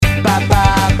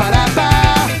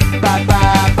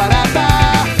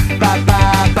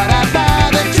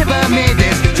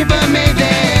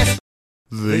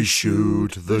They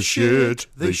shoot the shit.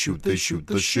 They shoot the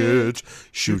shit.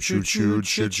 Shoot, shit,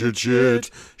 shit.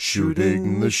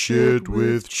 Shooting the shit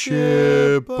with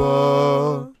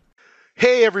Chippa.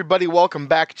 Hey everybody, welcome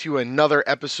back to another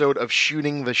episode of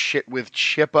Shooting the Shit with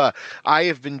Chippa. I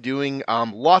have been doing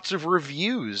lots of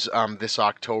reviews this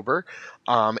October,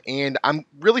 and I'm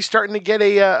really starting to get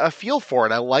a feel for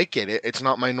it. I like it. It's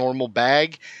not my normal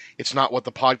bag. It's not what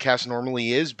the podcast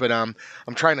normally is, but I'm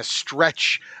trying to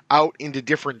stretch out into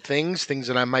different things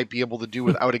that I might be able to do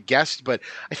without a guest. But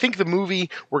I think the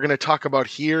movie we're going to talk about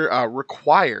here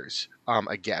requires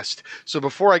a guest. So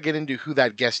before I get into who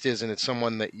that guest is, and it's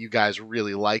someone that you guys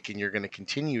really like and you're going to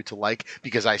continue to like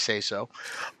because I say so,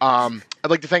 I'd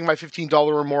like to thank my $15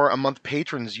 or more a month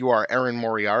patrons. You are Aaron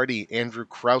Moriarty, Andrew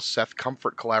Krause, Seth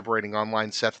Comfort, Collaborating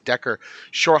Online, Seth Decker,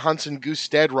 Shore Hunson, Goose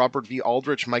Stead, Robert V.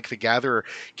 Aldrich, Mike the Gatherer,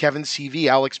 Kevin CV,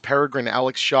 Alex Peregrine,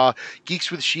 Alex Shaw,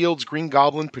 Geeks with Shields, Green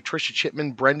Goblin, Patricia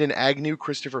Chipman, Brendan Agnew,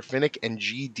 Christopher Finnick, and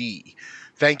GD.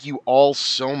 Thank you all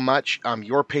so much.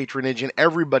 Your patronage and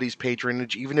everybody's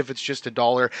patronage, even if it's just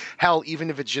 $1, hell,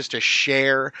 even if it's just a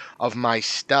share of my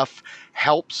stuff,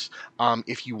 helps.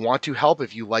 If you want to help,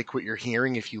 if you like what you're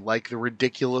hearing, if you like the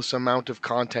ridiculous amount of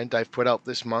content I've put out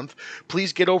this month,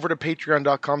 please get over to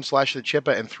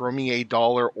patreon.com/thechippa and throw me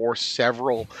 $1 or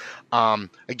several.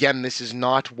 Again, this is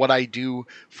not what I do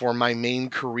for my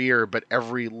main career, but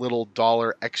every little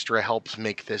dollar extra helps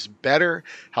make this better,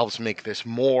 helps make this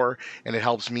more, and it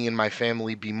helps me and my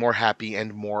family be more happy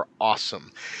and more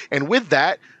awesome. And with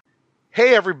that,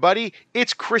 hey everybody,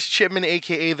 it's Chris Chipman,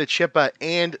 aka The Chippa,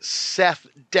 and Seth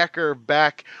Decker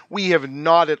back. We have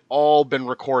not at all been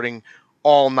recording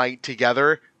all night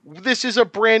together. This is a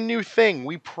brand new thing,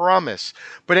 we promise.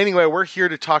 But anyway, we're here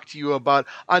to talk to you about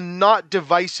a not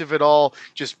divisive at all,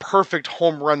 just perfect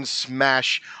home run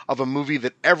smash of a movie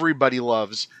that everybody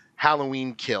loves,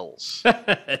 Halloween Kills.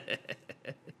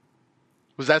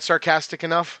 Was that sarcastic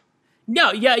enough?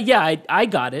 No, yeah, I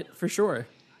got it for sure.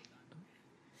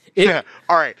 Yeah.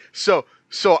 All right. So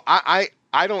I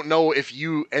don't know if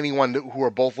anyone who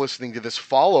are both listening to this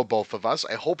follow both of us.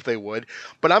 I hope they would.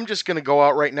 But I'm just going to go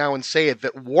out right now and say it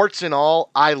that warts and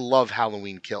all, I love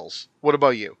Halloween Kills. What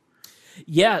about you?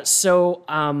 Yeah, so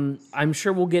I'm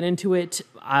sure we'll get into it.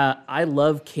 I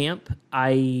love camp.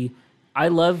 I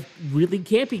love really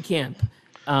campy camp.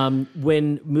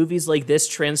 When movies like this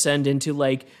transcend into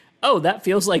like, oh, that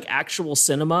feels like actual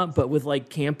cinema, but with like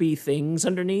campy things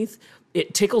underneath,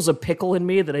 it tickles a pickle in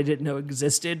me that I didn't know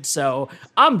existed. So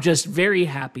I'm just very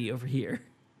happy over here.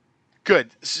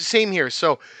 Good. Same here.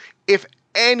 So if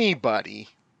anybody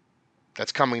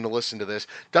that's coming to listen to this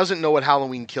doesn't know what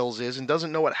Halloween Kills is and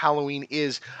doesn't know what Halloween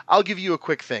is, I'll give you a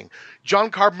quick thing. John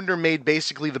Carpenter made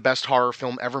basically the best horror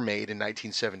film ever made in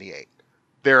 1978.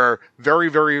 There are very,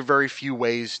 very, very few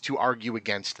ways to argue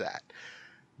against that.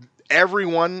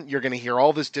 Everyone, you're going to hear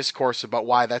all this discourse about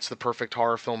why that's the perfect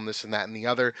horror film, this and that and the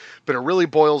other, but it really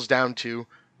boils down to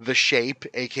The Shape,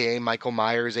 aka Michael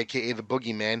Myers, aka the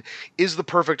Boogeyman, is the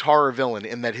perfect horror villain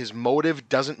in that his motive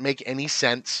doesn't make any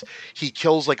sense. He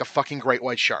kills like a fucking great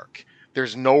white shark.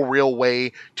 There's no real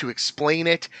way to explain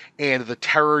it, and the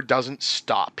terror doesn't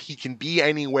stop. He can be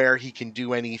anywhere, he can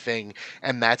do anything,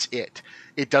 and that's it.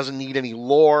 It doesn't need any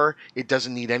lore, it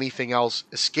doesn't need anything else.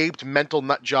 Escaped mental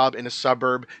nut job in a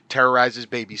suburb terrorizes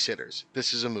babysitters.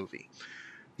 This is a movie.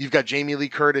 You've got Jamie Lee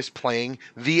Curtis playing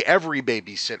the every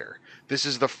babysitter. This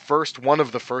is one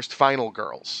of the first final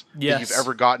girls that you've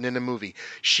ever gotten in a movie.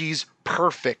 She's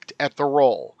perfect at the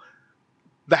role.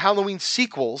 The Halloween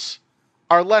sequels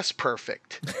are less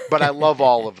perfect, but I love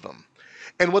all of them.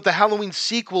 And what the Halloween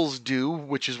sequels do,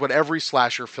 which is what every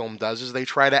slasher film does, is they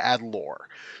try to add lore.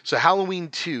 So Halloween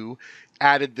 2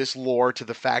 added this lore to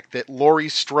the fact that Laurie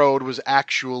Strode was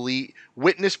actually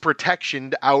witness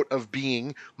protectioned out of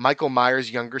being Michael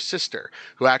Myers' younger sister,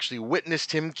 who actually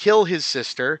witnessed him kill his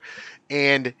sister,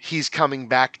 and he's coming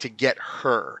back to get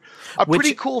her.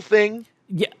 Pretty cool thing.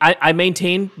 Yeah, I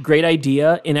maintain great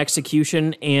idea in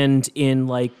execution and in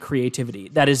like creativity.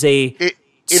 That is It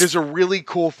is a really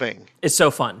cool thing. It's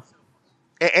so fun.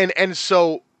 And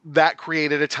so that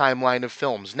created a timeline of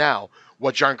films. Now,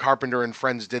 what John Carpenter and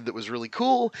friends did that was really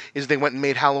cool is they went and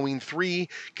made Halloween 3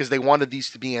 because they wanted these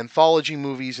to be anthology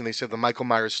movies, and they said the Michael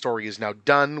Myers story is now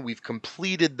done. We've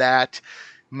completed that.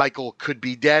 Michael could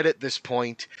be dead at this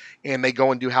point, and they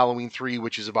go and do Halloween 3,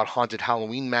 which is about haunted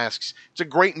Halloween masks. It's a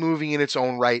great movie in its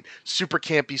own right. Super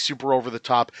campy, super over the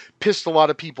top. Pissed a lot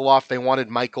of people off. They wanted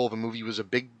Michael. The movie was a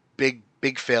big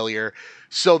failure.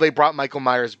 So they brought Michael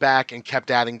Myers back and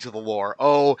kept adding to the lore.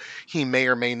 Oh, he may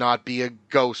or may not be a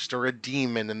ghost or a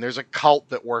demon, and there's a cult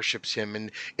that worships him, and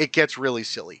it gets really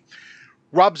silly.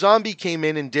 Rob Zombie came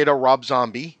in and did a Rob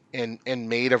Zombie and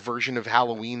made a version of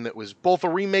Halloween that was both a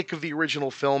remake of the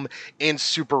original film and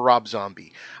super Rob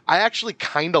Zombie. I actually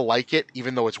kind of like it,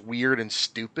 even though it's weird and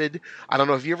stupid. I don't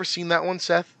know. Have you ever seen that one,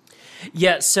 Seth?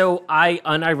 Yeah, so I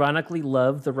unironically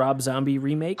love the Rob Zombie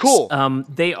remakes. Cool.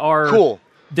 They are Cool.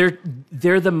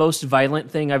 They're the most violent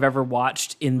thing I've ever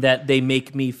watched in that they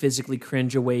make me physically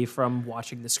cringe away from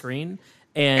watching the screen.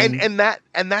 And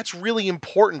that's really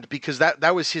important because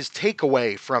that was his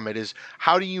takeaway from it is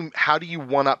how do you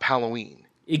one up Halloween?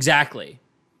 Exactly.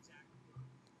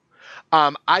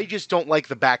 I just don't like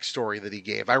the backstory that he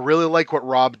gave. I really like what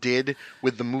Rob did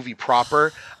with the movie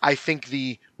proper. I think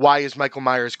the why is Michael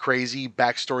Myers crazy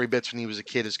backstory bits when he was a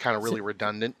kid is kind of really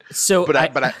redundant.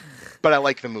 But I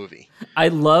like the movie. I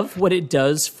love what it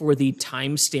does for the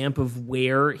timestamp of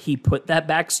where he put that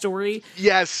backstory.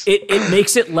 Yes. It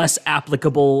makes it less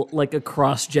applicable like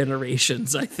across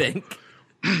generations, I think.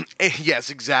 Yes,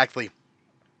 exactly.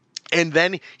 And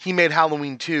then he made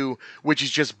Halloween 2, which is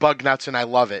just bug nuts, and I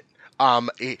love it.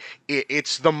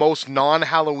 It's the most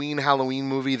non-Halloween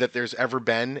movie that there's ever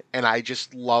been, and I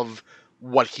just love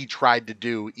what he tried to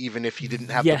do, even if he didn't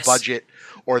have the budget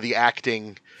or the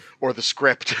acting or the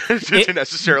script to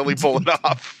necessarily pull it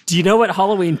off. Do you know what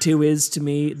Halloween 2 is to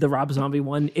me, the Rob Zombie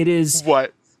one? It is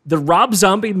what? The Rob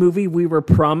Zombie movie we were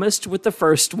promised with the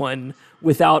first one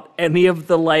without any of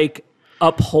the, like,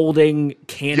 upholding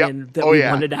canon that we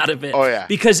wanted out of it. Oh, yeah.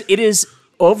 Because it is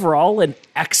overall an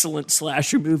excellent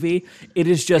slasher movie. It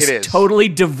is just totally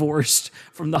divorced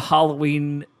from the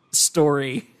Halloween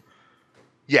story.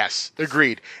 Yes,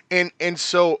 agreed. And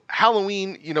so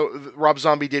Halloween, Rob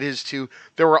Zombie did his too.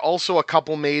 There were also a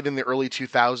couple made in the early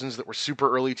 2000s that were super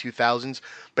early 2000s,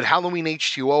 but Halloween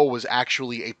H2O was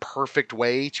actually a perfect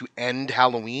way to end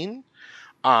Halloween.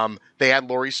 They had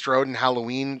Laurie Strode in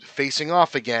Halloween facing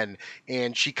off again,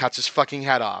 and she cuts his fucking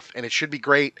head off, and it should be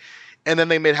great. And then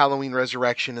they made Halloween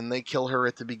Resurrection, and they kill her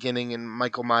at the beginning, and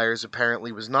Michael Myers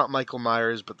apparently was not Michael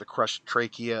Myers, but the crushed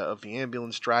trachea of the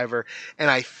ambulance driver.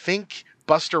 And I think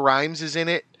Busta Rhymes is in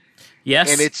it.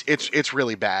 Yes. And it's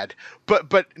really bad.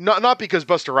 But not because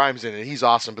Busta Rhymes in it. He's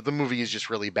awesome, but the movie is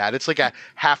just really bad. It's like a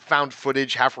half found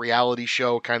footage, half reality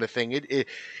show kind of thing.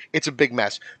 It's a big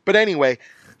mess. But anyway,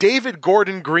 David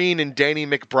Gordon Green and Danny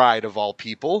McBride, of all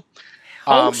people.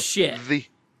 Oh, shit.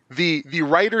 The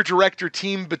writer-director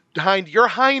team behind Your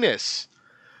Highness,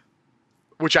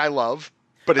 which I love,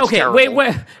 but it's terrible.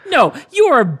 Wait. No, you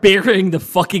are burying the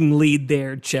fucking lead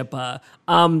there, Chippa.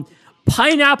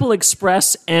 Pineapple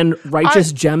Express and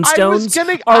Righteous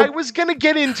Gemstones. I was gonna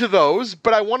get into those,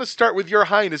 but I want to start with Your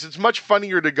Highness. It's much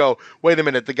funnier to go, wait a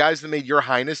minute, the guys that made Your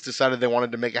Highness decided they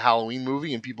wanted to make a Halloween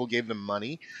movie and people gave them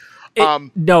money.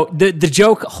 No, the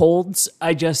joke holds.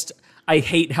 I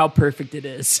hate how perfect it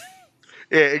is.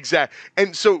 Yeah, exactly.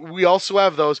 And so we also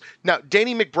have those. Now,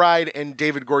 Danny McBride and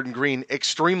David Gordon Green,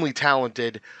 extremely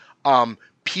talented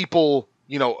people,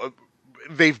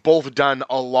 they've both done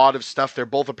a lot of stuff. They're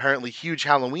both apparently huge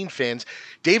Halloween fans.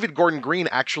 David Gordon Green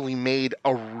actually made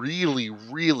a really,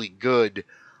 really good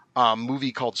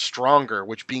movie called Stronger,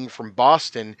 which being from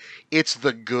Boston, it's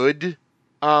the good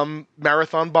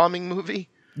marathon bombing movie.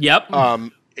 Yep.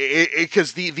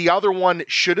 Because the other one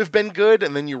should have been good,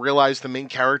 and then you realize the main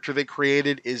character they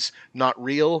created is not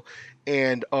real,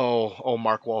 and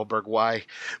Mark Wahlberg, why?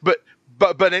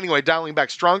 But anyway, dialing back,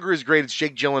 Stronger is great. It's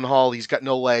Jake Gyllenhaal. He's got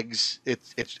no legs.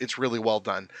 It's really well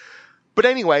done. But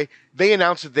anyway, they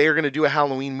announced that they are going to do a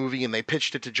Halloween movie, and they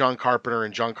pitched it to John Carpenter,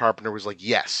 and John Carpenter was like,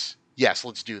 yes,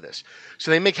 let's do this.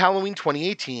 So they make Halloween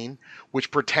 2018,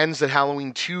 which pretends that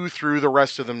Halloween 2 through the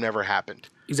rest of them never happened.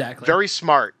 Exactly. Very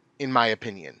smart, in my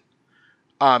opinion.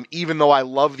 Even though I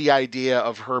love the idea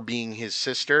of her being his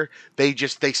sister, they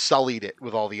sullied it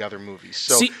with all the other movies.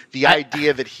 So the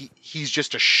idea that he's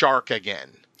just a shark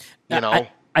again,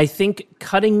 I think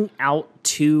cutting out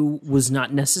 2 was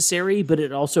not necessary, but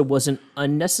it also wasn't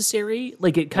unnecessary.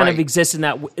 Like it kind of exists in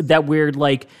that weird,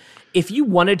 like, if you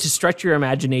wanted to stretch your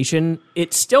imagination,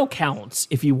 it still counts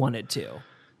if you wanted to.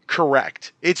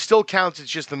 Correct. It still counts.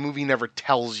 It's just the movie never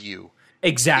tells you.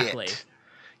 Exactly. It.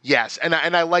 Yes, and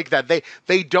I like that.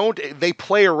 They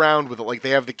play around with it. Like,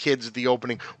 they have the kids at the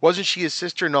opening. Wasn't she his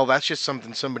sister? No, that's just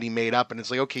something somebody made up. And it's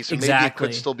like, okay, so maybe it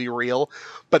could still be real.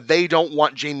 But they don't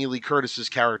want Jamie Lee Curtis's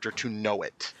character to know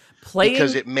it.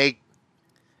 Because it may...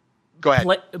 Go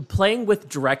ahead. Playing with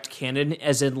direct canon,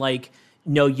 as in, like,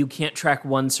 no, you can't track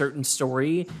one certain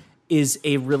story, is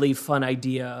a really fun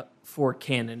idea for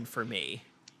canon for me.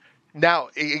 Now,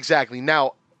 exactly.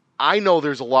 Now, I know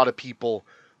there's a lot of people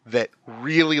that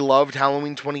really loved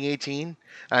Halloween 2018.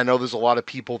 I know there's a lot of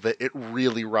people that it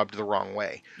really rubbed the wrong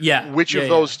way. Yeah. Which of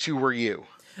those two were you?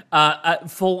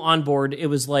 Full on board. It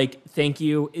was like, thank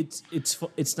you.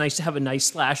 It's nice to have a nice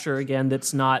slasher again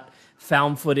that's not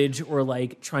found footage or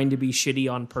like trying to be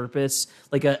shitty on purpose.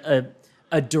 Like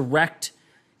a direct,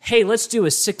 hey, let's do a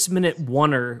 6-minute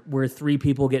oneer where 3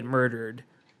 people get murdered.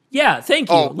 Yeah, thank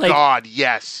you. Oh, God,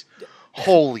 yes.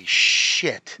 Holy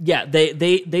shit. Yeah,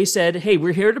 they said, hey,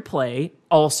 we're here to play.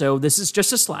 Also, this is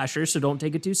just a slasher, so don't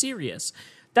take it too serious.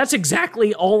 That's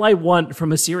exactly all I want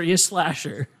from a serious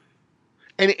slasher.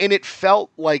 And it felt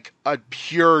like a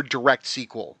pure direct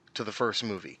sequel to the first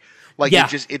movie. Like,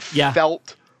 it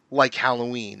felt like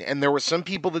Halloween. And there were some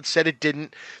people that said it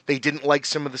didn't. They didn't like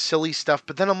some of the silly stuff.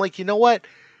 But then I'm like, you know what?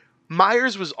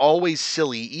 Myers was always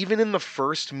silly. Even in the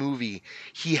first movie,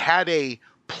 he had a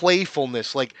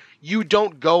playfulness. Like, you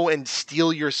don't go and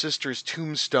steal your sister's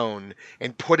tombstone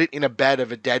and put it in a bed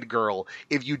of a dead girl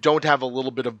if you don't have a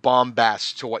little bit of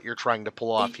bombast to what you're trying to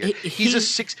pull off here. He's a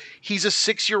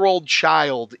 6-year-old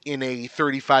child in a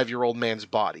 35-year-old man's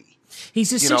body.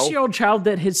 He's a 6-year-old child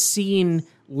that has seen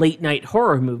late night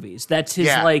horror movies. That's his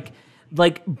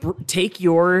take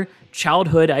your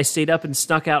childhood. I stayed up and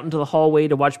snuck out into the hallway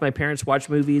to watch my parents watch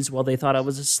movies while they thought I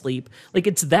was asleep. Like,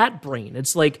 it's that brain.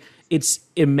 It's like, it's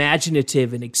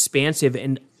imaginative and expansive,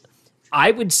 and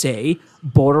I would say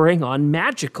bordering on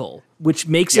magical, which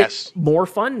makes it more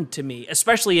fun to me,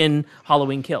 especially in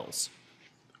Halloween Kills.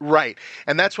 Right.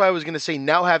 And that's why I was going to say,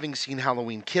 now having seen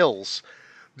Halloween Kills,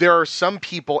 there are some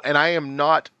people, and I am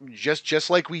not, just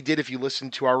like we did if you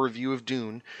listen to our review of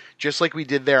Dune, just like we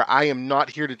did there, I am not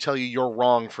here to tell you you're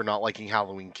wrong for not liking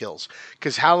Halloween Kills.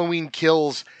 Because Halloween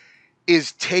Kills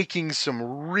is taking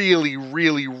some really,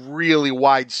 really, really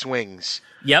wide swings.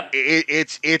 Yep.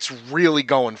 It's really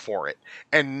going for it.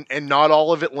 And not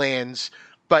all of it lands,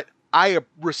 but I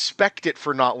respect it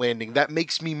for not landing. That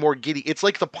makes me more giddy. It's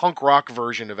like the punk rock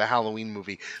version of a Halloween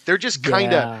movie. They're just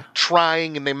kind of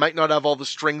trying, and they might not have all the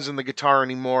strings in the guitar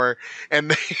anymore,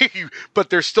 but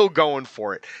they're still going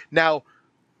for it. Now,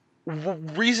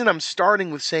 reason I'm starting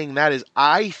with saying that is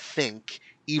I think,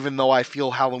 even though I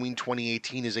feel Halloween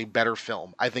 2018 is a better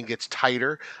film, I think it's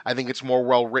tighter, I think it's more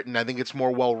well written, I think it's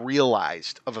more well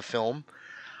realized of a film,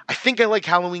 I think I like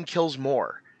Halloween Kills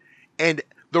more. And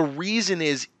the reason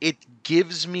is it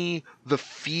gives me the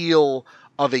feel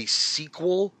of a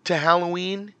sequel to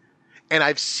Halloween, and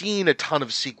I've seen a ton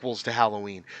of sequels to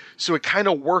Halloween. So it kind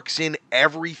of works in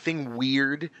everything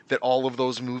weird that all of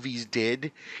those movies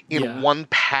did in one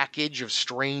package of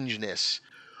strangeness.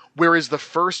 Whereas the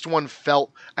first one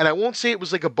felt, and I won't say it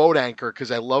was like a boat anchor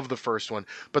because I love the first one,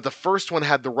 but the first one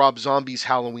had the Rob Zombie's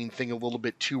Halloween thing a little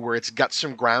bit too, where it's got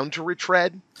some ground to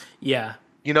retread. Yeah.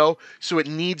 You know, so it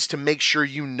needs to make sure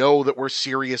you know that we're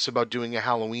serious about doing a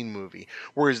Halloween movie.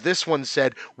 Whereas this one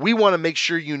said, we want to make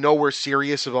sure you know we're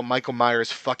serious about Michael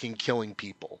Myers fucking killing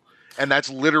people. And that's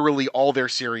literally all they're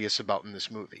serious about in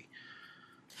this movie.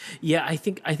 Yeah, I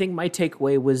think my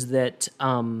takeaway was that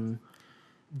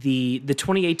the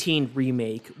 2018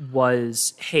 remake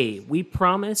was, hey, we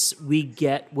promise we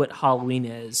get what Halloween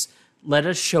is. Let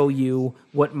us show you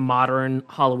what modern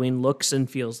Halloween looks and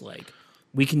feels like.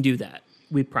 We can do that.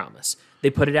 We promise. They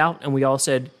put it out, and we all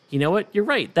said, you know what? You're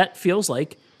right. That feels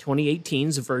like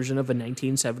 2018's version of a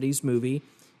 1970s movie.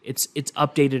 It's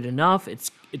updated enough. It's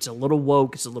a little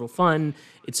woke. It's a little fun.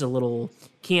 It's a little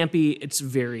campy. It's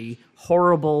very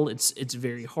horrible. It's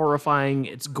very horrifying.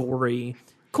 It's gory.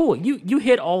 Cool. You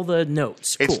hit all the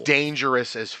notes. Cool. It's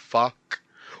dangerous as fuck.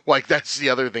 Like, that's the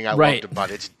other thing I loved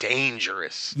about it. It's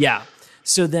dangerous. Yeah.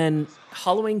 So then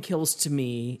Halloween Kills to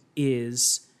me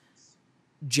is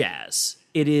jazz.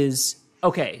 It is,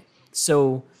 okay,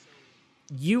 so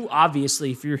you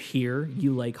obviously, if you're here,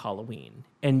 you like Halloween.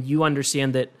 And you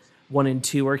understand that 1 and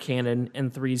 2 are canon,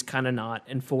 and 3's kind of not,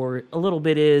 and 4 a little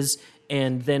bit is,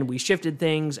 and then we shifted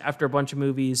things after a bunch of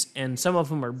movies, and some of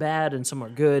them are bad, and some are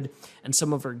good, and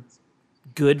some of them are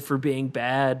good for being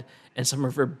bad, and some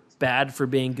are bad for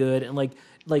being good, and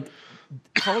like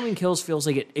Halloween Kills feels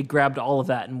like it grabbed all of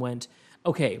that and went,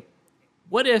 okay,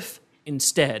 what if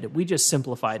instead we just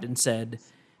simplified and said,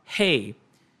 hey,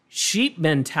 sheep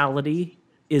mentality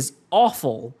is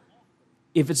awful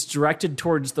if it's directed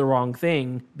towards the wrong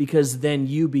thing, because then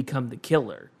you become the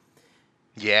killer.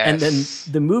 Yes. And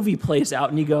then the movie plays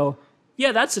out and you go,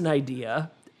 yeah, that's an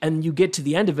idea. And you get to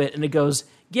the end of it and it goes,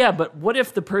 yeah, but what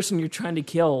if the person you're trying to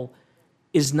kill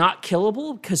is not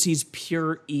killable because he's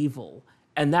pure evil?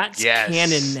 And that's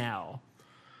canon now.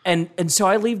 And so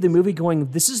I leave the movie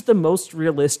going, this is the most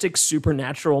realistic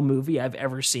supernatural movie I've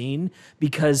ever seen,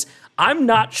 because I'm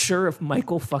not sure if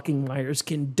Michael fucking Myers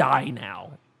can die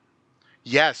now.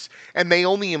 Yes, and they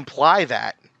only imply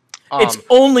that. It's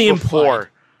only before. implied.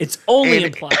 It's only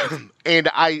implied. And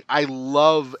I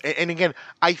love, and again,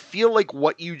 I feel like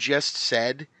what you just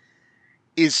said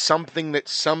is something that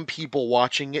some people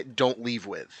watching it don't leave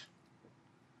with.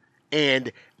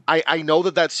 And I know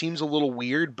that seems a little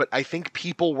weird, but I think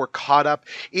people were caught up.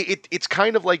 It's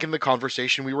kind of like in the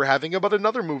conversation we were having about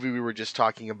another movie we were just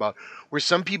talking about, where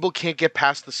some people can't get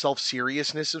past the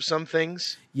self-seriousness of some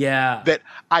things. Yeah. That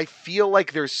I feel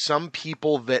like there's some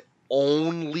people that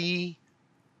only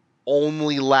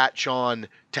latch on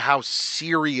to how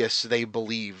serious they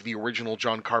believe the original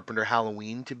John Carpenter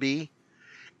Halloween to be,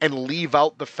 and leave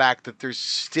out the fact that there's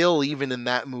still, even in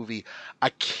that movie, a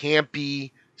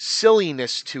campy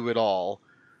silliness to it all,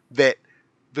 that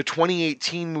the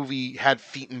 2018 movie had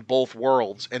feet in both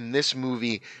worlds, and this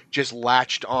movie just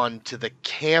latched on to the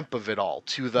camp of it all,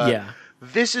 to the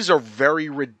this is a very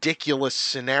ridiculous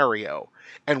scenario,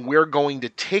 and we're going to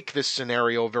take this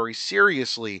scenario very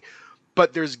seriously,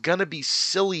 but there's gonna be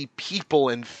silly people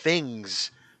and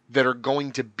things that are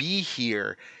going to be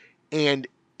here, and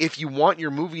if you want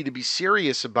your movie to be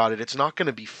serious about it, it's not going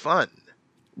to be fun.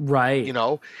 Right. You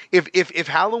know, if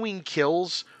Halloween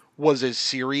Kills was as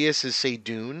serious as, say,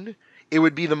 Dune, it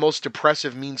would be the most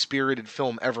depressive, mean-spirited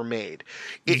film ever made.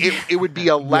 It would be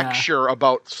a lecture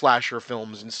about slasher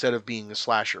films instead of being a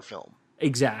slasher film.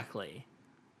 Exactly.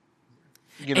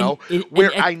 You know,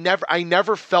 I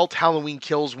never felt Halloween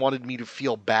Kills wanted me to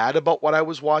feel bad about what I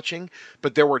was watching,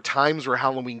 but there were times where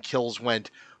Halloween Kills went,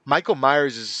 Michael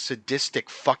Myers is sadistic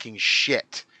fucking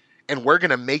shit, and we're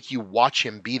gonna make you watch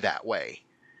him be that way.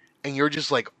 And you're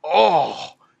just like,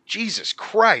 oh, Jesus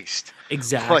Christ.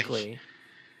 Exactly.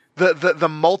 Like, the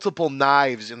multiple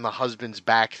knives in the husband's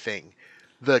back thing,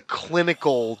 the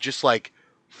clinical, just like,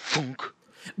 thunk.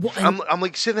 Well, I'm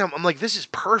like sitting there, I'm like, this is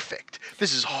perfect.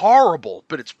 This is horrible,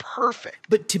 but it's perfect.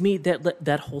 But to me,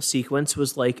 that whole sequence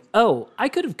was like, oh, I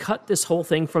could have cut this whole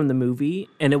thing from the movie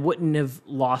and it wouldn't have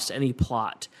lost any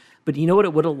plot. But you know what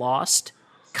it would have lost?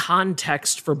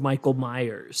 Context for Michael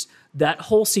Myers. That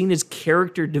whole scene is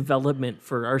character development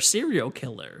for our serial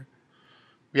killer.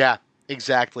 Yeah,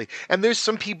 exactly. And there's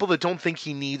some people that don't think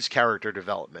he needs character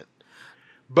development.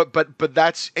 But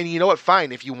that's, and you know what,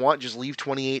 fine, if you want, just leave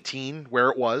 2018 where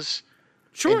it was.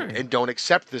 Sure. And don't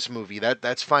accept this movie.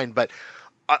 That's fine. But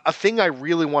a thing I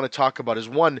really want to talk about is,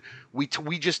 one, we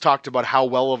just talked about how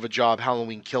well of a job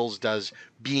Halloween Kills does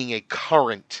being a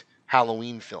current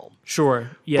Halloween film. Sure.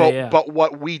 Yeah. But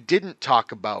what we didn't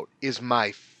talk about is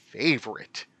my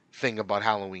favorite thing about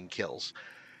Halloween Kills.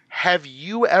 Have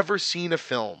you ever seen a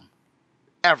film,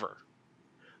 ever,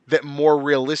 that more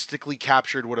realistically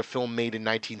captured what a film made in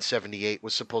 1978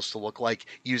 was supposed to look like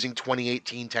using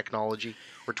 2018 technology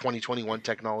or 2021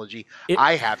 technology?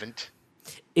 I haven't.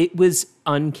 It was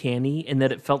uncanny in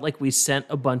that it felt like we sent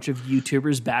a bunch of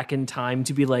YouTubers back in time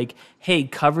to be like, hey,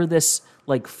 cover this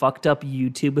like fucked up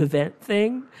YouTube event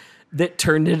thing that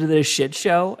turned into this shit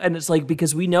show. And it's like,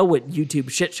 because we know what YouTube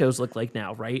shit shows look like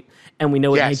now, right? And we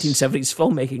know what 1970s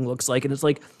filmmaking looks like. And it's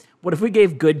like, what if we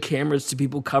gave good cameras to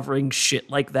people covering shit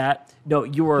like that? No,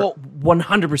 you are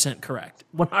 100% correct.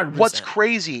 100%.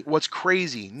 What's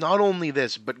crazy, not only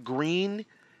this, but Green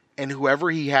and whoever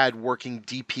he had working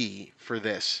DP for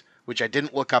this, which I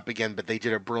didn't look up again, but they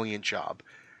did a brilliant job.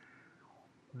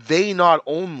 They not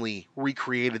only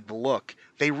recreated the look,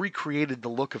 they recreated the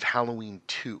look of Halloween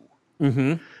 2.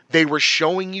 Mm-hmm. They were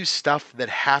showing you stuff that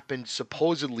happened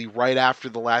supposedly right after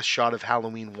the last shot of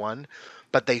Halloween 1,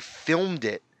 but they filmed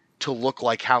it to look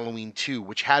like Halloween 2,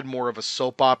 which had more of a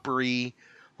soap opera-y,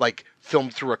 like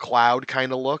filmed through a cloud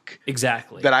kind of look.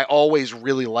 Exactly. That I always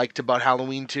really liked about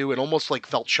Halloween 2. It almost like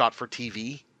felt shot for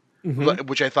TV,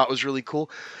 which I thought was really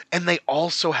cool. And they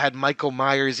also had Michael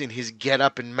Myers in his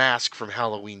get-up and mask from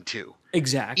Halloween 2.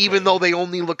 Exactly. Even though they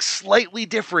only look slightly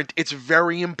different, it's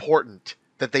very important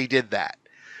that they did that,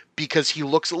 because he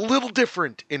looks a little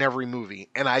different in every movie,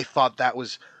 and I thought that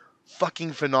was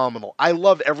fucking phenomenal. I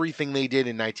love everything they did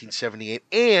in 1978,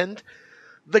 and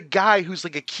the guy who's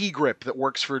like a key grip that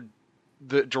works for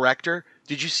the director,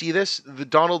 did you see this? The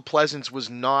Donald Pleasance was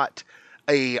not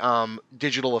a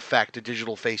digital effect, a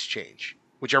digital face change,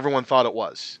 which everyone thought it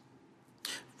was.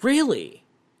 Really?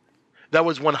 That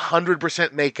was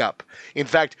 100% makeup. In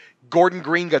fact, Gordon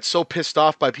Green got so pissed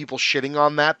off by people shitting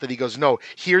on that he goes, no,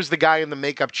 here's the guy in the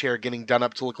makeup chair getting done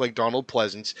up to look like Donald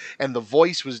Pleasance, and the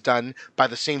voice was done by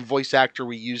the same voice actor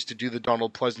we used to do the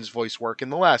Donald Pleasance voice work in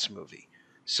the last movie.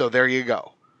 So there you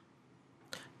go.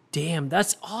 Damn,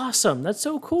 that's awesome. That's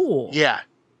so cool. Yeah.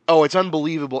 Oh, it's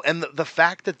unbelievable. And the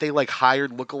fact that they like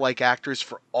hired lookalike actors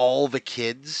for all the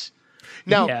kids.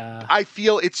 Now, Yeah. I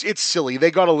feel it's silly.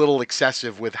 They got a little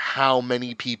excessive with how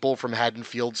many people from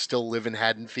Haddonfield still live in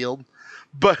Haddonfield.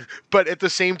 But at the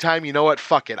same time, you know what?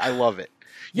 Fuck it. I love it.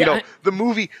 You know, the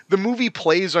movie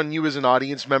plays on you as an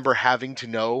audience member having to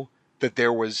know that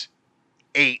there was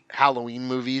 8 Halloween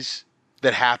movies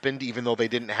that happened, even though they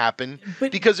didn't happen.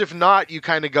 But, because if not, you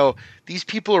kind of go, these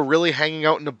people are really hanging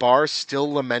out in a bar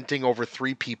still lamenting over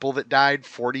 3 people that died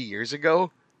 40 years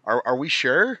ago? Are we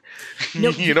sure? No,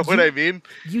 you know what I mean?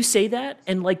 You say that,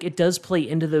 and like it does play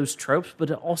into those tropes, but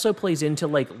it also plays into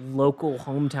like local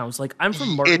hometowns. Like I'm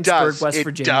from Martinsburg, West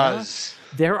Virginia. Does.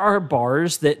 There are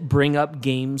bars that bring up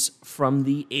games from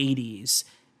the 80s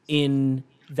in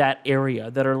that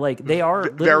area that are like they are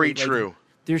very like, true.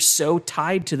 They're so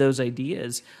tied to those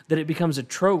ideas that it becomes a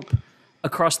trope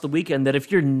across the weekend that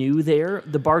if you're new there,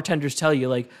 the bartenders tell you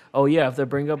like, oh yeah, if they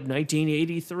bring up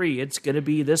 1983, it's going to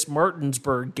be this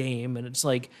Martinsburg game. And it's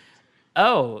like,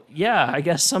 oh yeah, I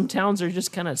guess some towns are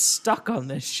just kind of stuck on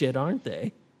this shit, aren't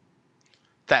they?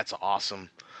 That's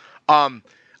awesome.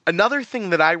 Another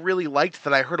thing that I really liked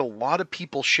that I heard a lot of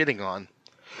people shitting on,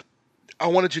 I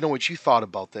wanted to know what you thought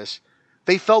about this.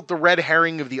 They felt the red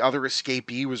herring of the other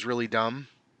escapee was really dumb.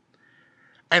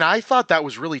 And I thought that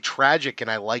was really tragic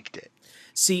and I liked it.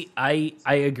 See, I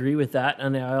agree with that,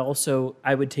 and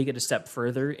I would take it a step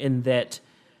further in that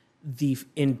the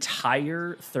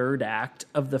entire third act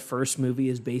of the first movie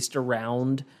is based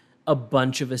around a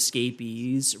bunch of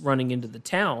escapees running into the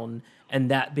town,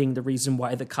 and that being the reason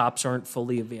why the cops aren't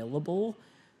fully available.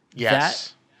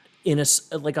 Yes. That in a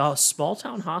small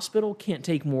town hospital can't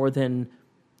take more than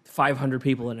 500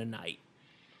 people in a night.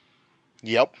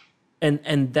 Yep.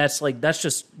 And that's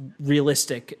just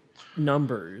realistic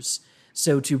numbers.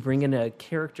 So to bring in a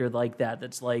character like that,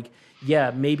 that's like,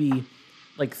 yeah, maybe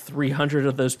like 300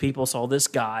 of those people saw this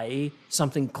guy,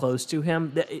 something close to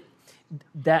him.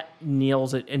 That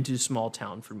nails it into small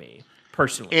town for me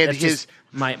personally. And that's just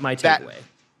my takeaway.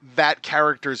 That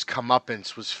character's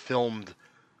comeuppance was filmed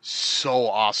so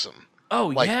awesome.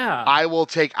 Oh yeah, I will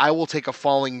take a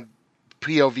falling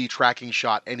POV tracking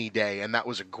shot any day, and that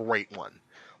was a great one.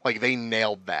 Like they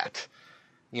nailed that.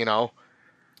 You know.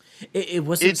 It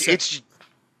wasn't.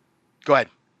 Go ahead.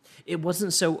 It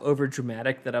wasn't so over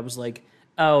dramatic that I was like,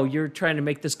 "Oh, you're trying to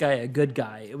make this guy a good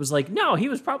guy." It was like, no, he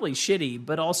was probably shitty,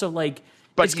 but also like,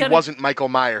 but he wasn't Michael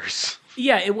Myers.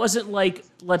 Yeah, it wasn't like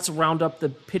let's round up the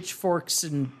pitchforks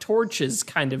and torches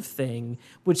kind of thing,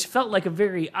 which felt like a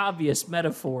very obvious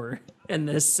metaphor in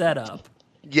this setup.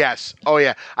 Yes. Oh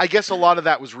yeah. I guess a lot of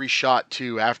that was reshot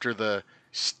too after the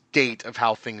state of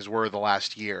how things were the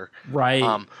last year. Right.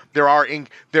 There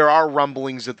are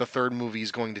rumblings that the third movie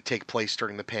is going to take place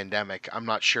during the pandemic. I'm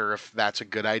not sure if that's a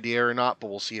good idea or not, but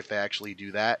we'll see if they actually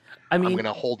do that. I mean, I'm going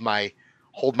to hold my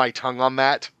tongue on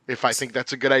that if I think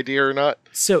that's a good idea or not.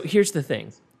 So here's the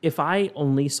thing. If I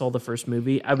only saw the first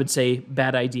movie, I would say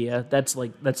bad idea.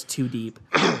 That's too deep.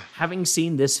 Having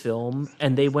seen this film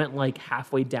and they went like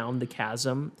halfway down the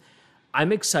chasm,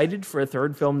 I'm excited for a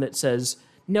third film that says,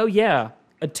 no, yeah,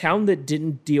 a town that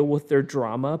didn't deal with their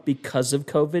drama because of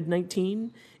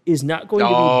COVID-19 is not going to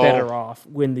be better off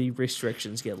when the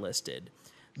restrictions get listed.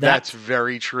 That's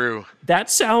very true.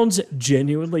 That sounds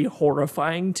genuinely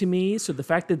horrifying to me. So the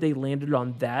fact that they landed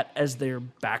on that as their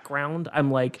background,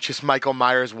 I'm like... Just Michael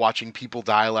Myers watching people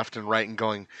die left and right and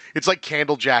going... It's like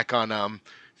Candlejack on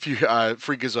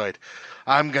Freakazoid.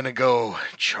 I'm going to go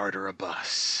charter a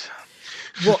bus.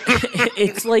 Well,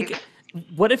 it's like...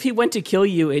 What if he went to kill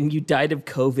you and you died of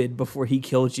COVID before he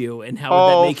killed you? And how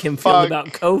would that make him feel about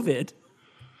COVID?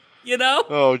 You know?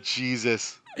 Oh,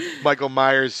 Jesus. Michael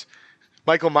Myers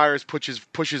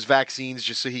pushes vaccines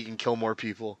just so he can kill more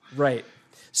people. Right.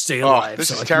 Stay alive. This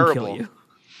so is I terrible. Can kill you.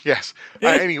 Yes.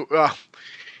 Anyway,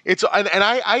 it's and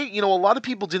I a lot of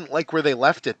people didn't like where they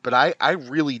left it, but I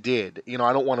really did.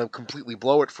 I don't want to completely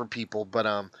blow it for people, but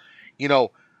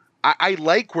I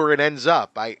like where it ends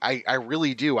up. I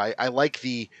really do. I like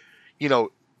the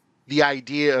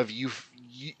idea of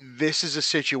this is a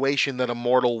situation that a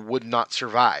mortal would not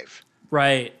survive.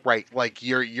 Right. Right. Like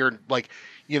you're like,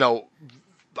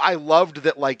 I loved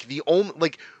that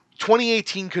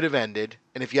 2018 could have ended.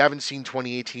 And if you haven't seen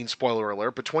 2018, spoiler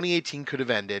alert, but 2018 could have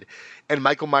ended and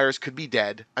Michael Myers could be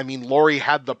dead. I mean, Laurie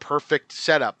had the perfect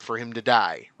setup for him to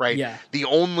die, right? Yeah. The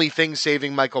only thing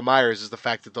saving Michael Myers is the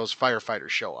fact that those firefighters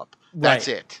show up. That's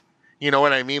it. You know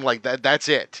what I mean? Like that's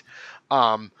it.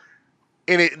 And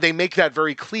they make that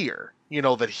very clear,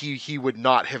 that he would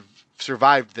not have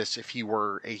survived this if he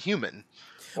were a human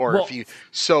or if he,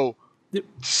 so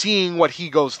seeing what he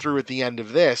goes through at the end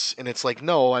of this, and it's like,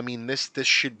 no, I mean, this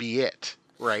should be it,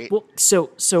 right? Well,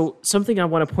 so something I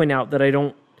want to point out that I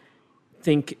don't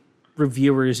think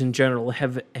reviewers in general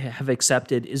have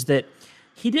accepted is that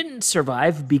he didn't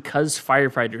survive because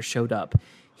firefighters showed up.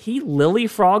 He lily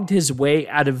frogged his way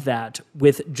out of that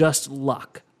with just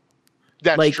luck.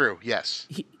 That's true, yes.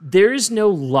 There is no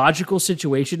logical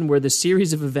situation where the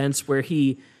series of events where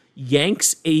he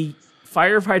yanks a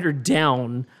firefighter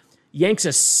down, yanks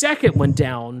a second one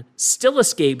down, still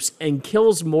escapes, and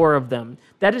kills more of them.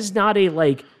 That is not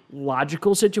a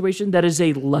logical situation. That is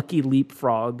a lucky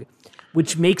leapfrog,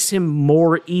 which makes him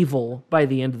more evil by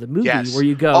the end of the movie. Yes. Where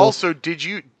you go. Also, did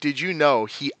you know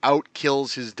he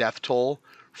outkills his death toll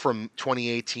from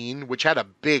 2018, which had a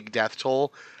big death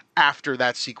toll after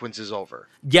that sequence is over?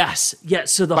 Yes.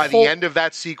 So by the end of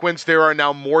that sequence, there are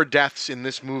now more deaths in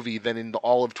this movie than in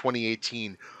all of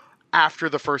 2018 after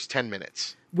the first 10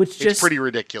 minutes. It's pretty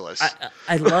ridiculous.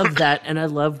 I love that, and I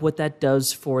love what that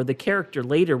does for the character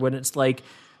later when it's like,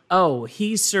 oh,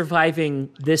 he's surviving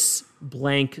this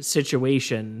blank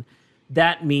situation.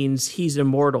 That means he's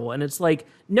immortal. And it's like,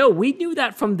 no, we knew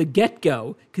that from the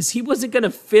get-go because he wasn't going to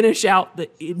finish out the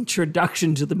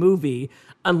introduction to the movie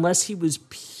unless he was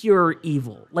pure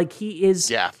evil. Like he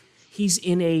is, he's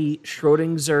in a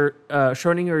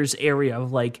Schrodinger's area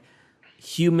of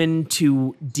human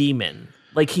to demon.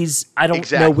 Like I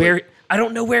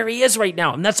don't know where he is right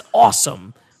now, and that's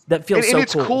awesome. That feels so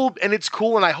cool. And it's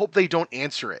cool, and I hope they don't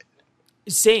answer it.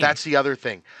 Same. That's the other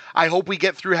thing. I hope we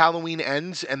get through Halloween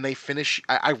Ends and they finish.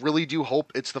 I really do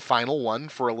hope it's the final one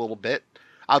for a little bit.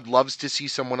 I'd love to see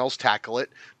someone else tackle it,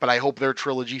 but I hope their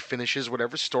trilogy finishes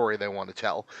whatever story they want to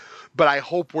tell. But I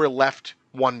hope we're left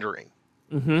wondering.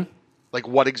 Mm-hmm.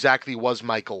 What exactly was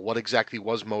Michael? What exactly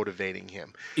was motivating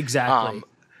him? Exactly.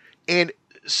 And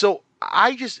so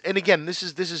and again, this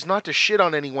is not to shit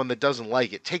on anyone that doesn't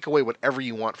like it. Take away whatever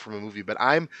you want from a movie, but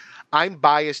I'm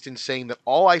biased in saying that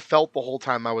all I felt the whole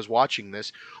time I was watching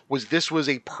this was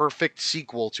a perfect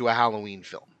sequel to a Halloween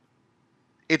film.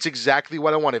 It's exactly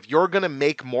what I want. If you're going to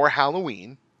make more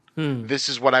Halloween, this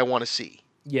is what I want to see.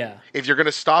 Yeah. If you're going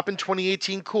to stop in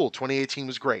 2018, cool. 2018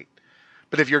 was great.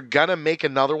 But if you're going to make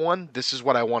another one, this is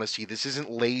what I want to see. This isn't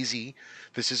lazy.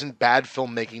 This isn't bad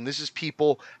filmmaking. This is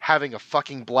people having a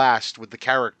fucking blast with the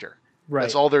character. Right.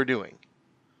 That's all they're doing.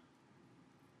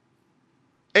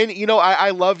 And,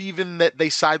 I love even that they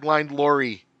sidelined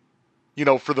Laurie,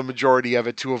 for the majority of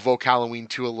it to evoke Halloween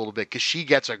 2 a little bit, because she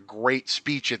gets a great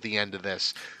speech at the end of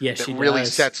this. Yeah, that she really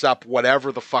does. sets up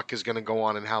whatever the fuck is going to go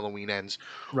on in Halloween Ends.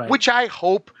 Right. Which I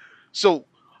hope... So,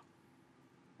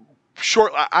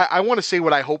 short. I want to say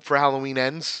what I hope for Halloween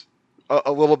Ends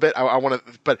a little bit. I want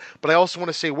to... But I also want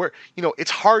to say where...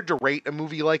 it's hard to rate a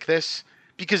movie like this,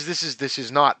 because this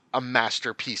is not a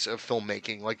masterpiece of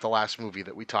filmmaking like the last movie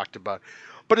that we talked about.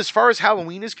 But as far as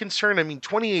Halloween is concerned, I mean,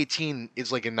 2018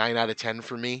 is a 9 out of 10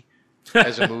 for me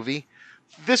as a movie.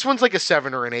 This one's a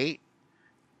 7 or an 8,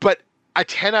 but a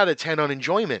 10 out of 10 on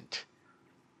enjoyment.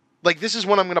 This is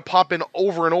one I'm going to pop in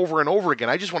over and over and over again.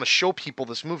 I just want to show people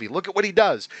this movie. Look at what he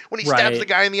does. When he stabs the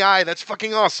guy in the eye, that's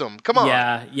fucking awesome. Come on.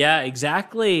 Yeah,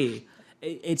 exactly.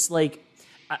 It's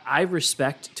I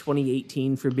respect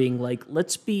 2018 for being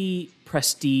let's be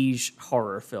prestige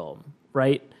horror film,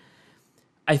 right?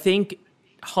 I think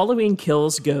Halloween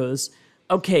Kills goes,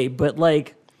 okay, but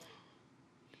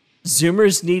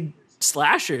Zoomers need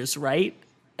slashers, right?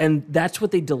 And that's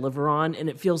what they deliver on. And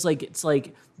it feels it's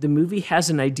the movie has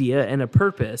an idea and a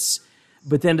purpose,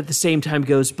 but then at the same time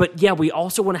goes, but yeah, we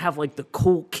also want to have the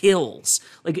cool kills.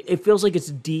 It feels like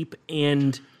it's deep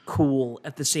and cool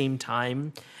at the same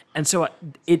time. And so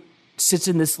it sits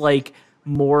in this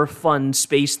more fun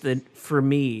space than for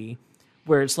me,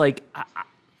 where it's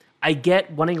I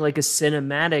get wanting a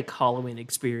cinematic Halloween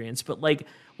experience, but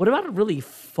what about a really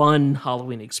fun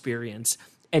Halloween experience?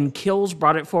 And Kills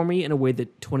brought it for me in a way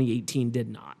that 2018 did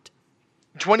not.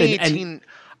 2018,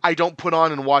 I don't put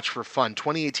on and watch for fun.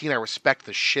 2018, I respect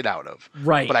the shit out of.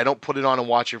 Right. But I don't put it on and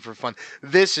watch it for fun.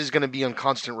 This is going to be on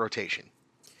constant rotation.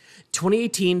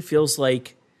 2018 feels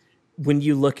like when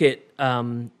you look at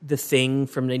The Thing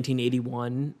from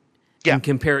 1981... Yeah. And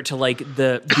compare it to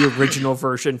the original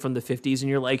version from the 50s, and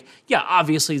you're yeah,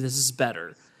 obviously this is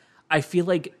better. I feel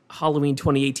like Halloween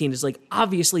 2018 is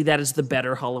obviously that is the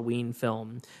better Halloween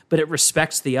film, but it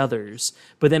respects the others.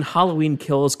 But then Halloween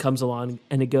Kills comes along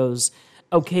and it goes,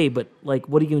 okay, but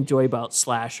what do you enjoy about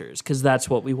slashers? Because that's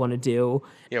what we want to do.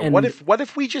 Yeah. And what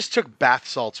if we just took bath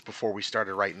salts before we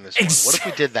started writing this one? What if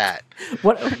we did that?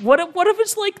 What if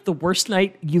it's the worst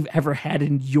night you've ever had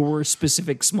in your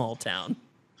specific small town?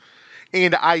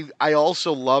 And I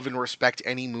also love and respect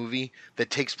any movie that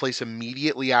takes place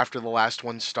immediately after the last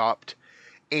one stopped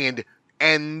and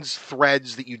ends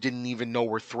threads that you didn't even know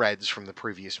were threads from the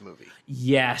previous movie.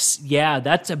 Yes, yeah,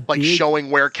 that's a Like big... showing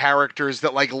where characters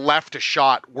that like left a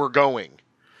shot were going.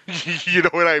 You know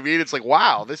what I mean? It's like,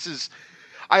 wow, this is...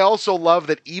 I also love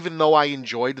that even though I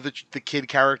enjoyed the kid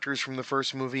characters from the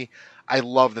first movie, I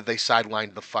love that they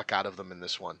sidelined the fuck out of them in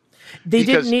this one. They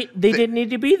didn't need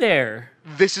to be there.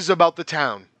 This is about the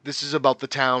town. This is about the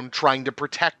town trying to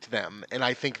protect them, and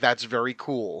I think that's very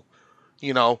cool,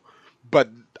 you know. But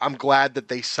I'm glad that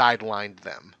they sidelined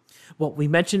them. Well, we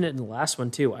mentioned it in the last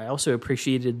one too. I also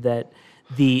appreciated that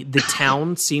the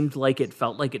town seemed like it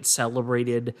felt like it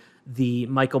celebrated the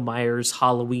Michael Myers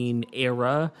Halloween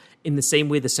era in the same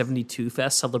way the 72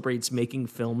 Fest celebrates making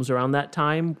films around that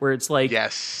time, where it's like,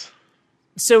 yes,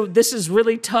 so this is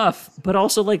really tough, but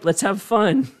also like, let's have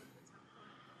fun.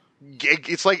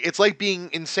 It's like being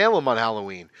in Salem on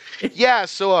Halloween. Yeah,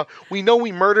 so we know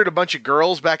we murdered a bunch of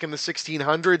girls back in the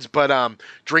 1600s, but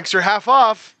drinks are half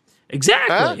off.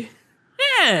 Exactly. Huh?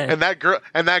 Yeah.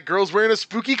 And that girl's wearing a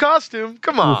spooky costume.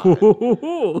 Come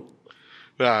on.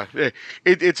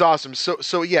 It's awesome.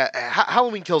 So yeah,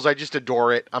 Halloween Kills. I just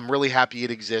adore it. I'm really happy it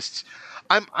exists.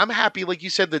 I'm happy, like you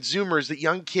said, that Zoomers, that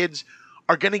young kids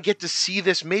are going to get to see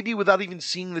this maybe without even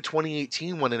seeing the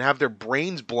 2018 one and have their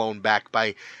brains blown back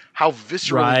by how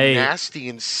viscerally nasty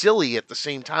and silly at the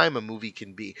same time a movie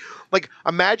can be. Like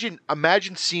imagine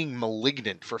seeing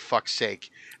Malignant, for fuck's sake,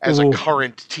 as a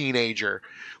current teenager.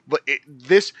 But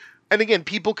and again,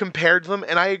 people compared them,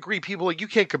 and I agree. People are like, you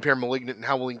can't compare Malignant and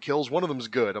Halloween Kills. One of them's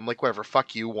good. I'm like, whatever,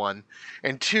 fuck you, one.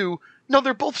 And two, no,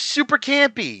 they're both super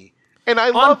campy. And I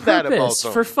love that about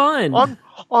them. For fun.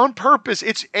 On purpose.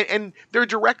 And they're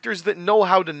directors that know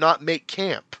how to not make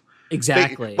camp.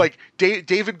 Exactly.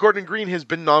 David Gordon Green has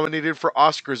been nominated for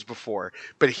Oscars before,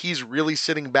 but he's really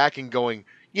sitting back and going,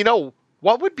 you know,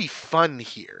 what would be fun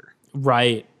here?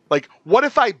 Right. Like, what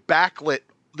if I backlit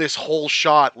this whole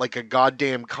shot like a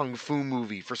goddamn kung fu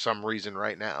movie for some reason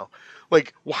right now?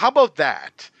 Like, well, how about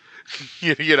that?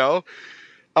 You know?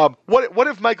 What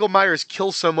if Michael Myers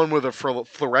kills someone with a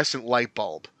fluorescent light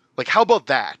bulb? Like, how about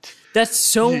that? That's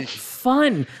so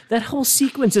fun. That whole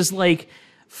sequence is like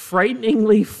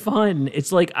frighteningly fun.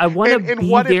 It's like I want to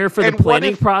be there for the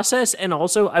planning process, and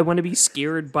also I want to be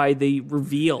scared by the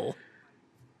reveal.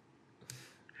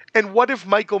 And what if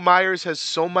Michael Myers has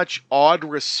so much odd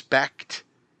respect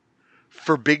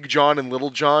for Big John and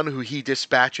Little John, who he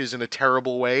dispatches in a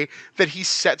terrible way, that he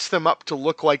sets them up to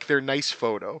look like their nice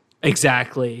photo?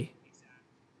 Exactly.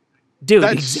 Dude,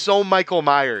 that's so Michael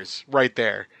Myers right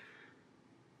there.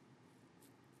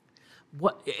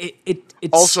 What it's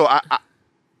also I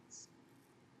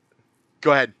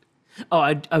go ahead. Oh,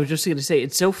 I was just going to say,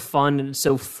 it's so fun and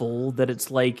so full that it's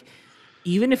like,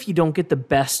 even if you don't get the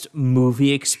best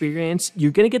movie experience,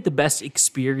 you're going to get the best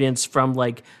experience from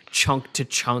like chunk to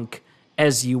chunk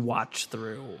as you watch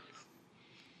through.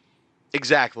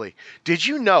 Exactly. Did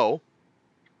you know,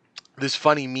 this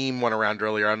funny meme went around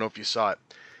earlier, I don't know if you saw it.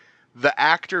 The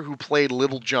actor who played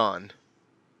Little John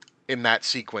in that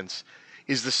sequence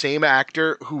is the same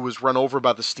actor who was run over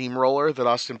by the steamroller that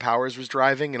Austin Powers was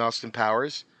driving in Austin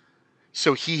Powers.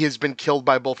 So he has been killed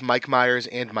by both Mike Myers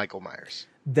and Michael Myers.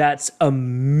 That's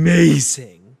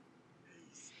amazing.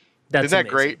 Isn't that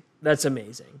great? That's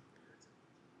amazing.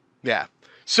 Yeah.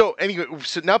 So anyway,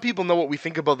 so now people know what we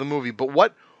think about the movie, but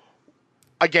what?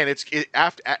 Again,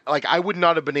 like I would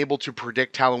not have been able to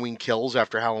predict Halloween Kills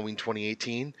after Halloween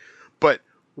 2018, but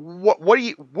what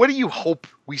do you hope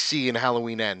we see in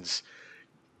Halloween Ends?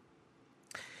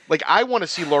 Like, I want to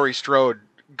see Laurie Strode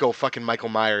go fucking Michael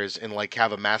Myers and like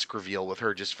have a mask reveal with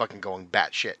her just fucking going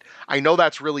batshit. I know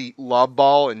that's really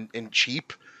lobball and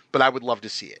cheap, but I would love to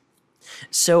see it.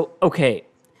 So, okay,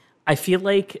 I feel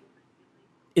like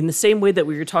in the same way that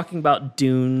we were talking about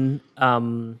Dune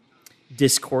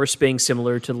discourse being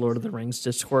similar to Lord of the Rings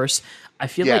discourse, I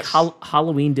feel like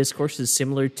Halloween discourse is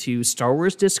similar to Star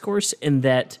Wars discourse in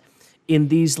that in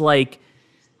these like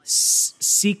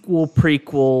sequel,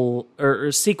 prequel,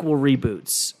 or sequel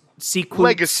reboots,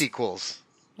 Legasequels.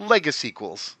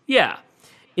 Yeah,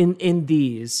 in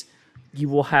these, you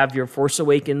will have your Force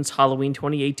Awakens Halloween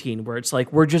 2018, where it's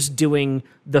like we're just doing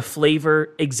the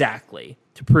flavor exactly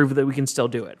to prove that we can still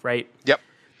do it, right? Yep.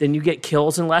 Then you get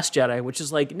Kills in Last Jedi, which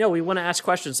is like, no, we want to ask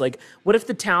questions like, what if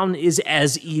the town is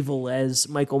as evil as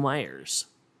Michael Myers?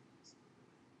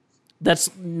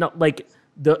 That's not like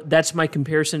that's my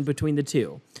comparison between the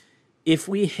two. If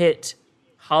we hit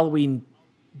Halloween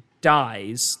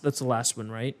Dies, that's the last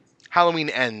one, right? Halloween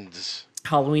Ends.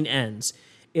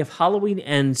 If Halloween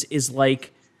Ends is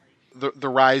like the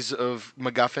rise of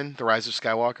MacGuffin, the rise of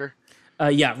Skywalker.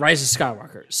 Yeah, Rise of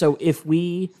Skywalker. So if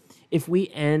we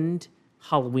end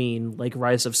Halloween like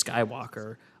Rise of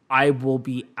Skywalker, I will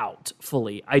be out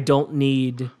fully. I don't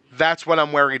need. That's what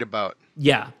I'm worried about.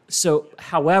 Yeah. So,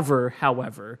 however,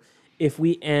 if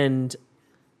we end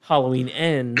Halloween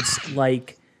Ends,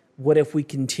 like, what if we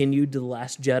continued to The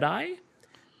Last Jedi?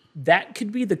 That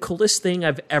could be the coolest thing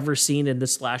I've ever seen in the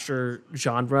slasher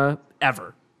genre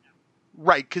ever.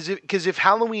 Right, because if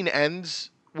Halloween Ends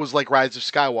was like Rise of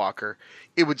Skywalker,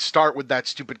 it would start with that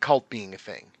stupid cult being a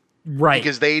thing. Right.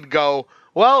 Because they'd go,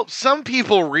 well, some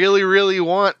people really, really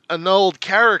want an old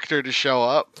character to show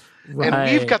up. Right.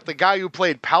 And we've got the guy who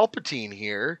played Palpatine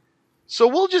here, so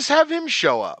we'll just have him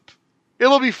show up.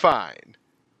 It'll be fine.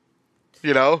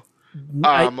 You know?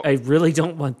 I really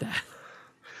don't want that.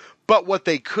 But what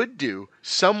they could do,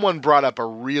 someone brought up a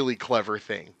really clever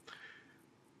thing.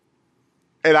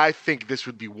 And I think this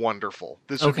would be wonderful.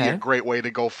 This would be a great way to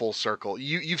go full circle.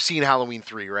 You've seen Halloween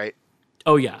 3, right?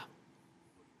 Oh, yeah.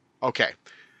 Okay.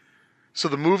 So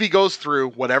the movie goes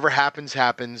through, whatever happens,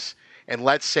 happens, and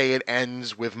let's say it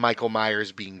ends with Michael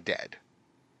Myers being dead.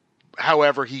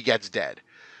 However he gets dead.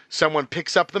 Someone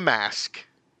picks up the mask,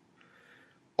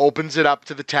 opens it up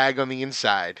to the tag on the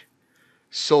inside,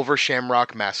 Silver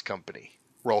Shamrock Mask Company.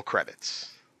 Roll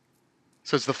credits.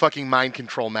 So it's the fucking mind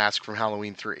control mask from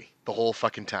Halloween 3. The whole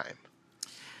fucking time.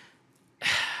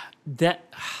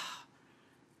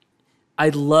 I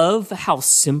love how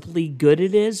simply good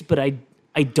it is, but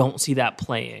I don't see that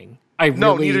playing.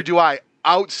 No, neither do I.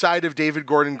 Outside of David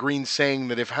Gordon Green saying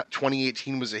that if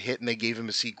 2018 was a hit and they gave him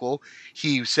a sequel,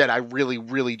 he said, I really,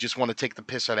 really just want to take the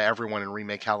piss out of everyone and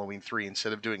remake Halloween 3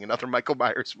 instead of doing another Michael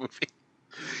Myers movie.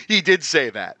 He did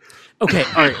say that. Okay,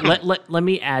 all right. Let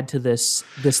me add to this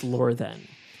lore then.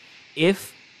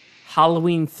 If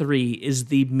Halloween 3 is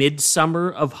the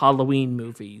midsummer of Halloween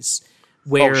movies,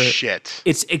 where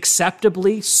it's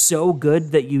acceptably so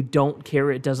good that you don't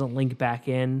care it doesn't link back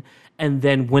in, and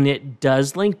then when it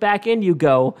does link back in, you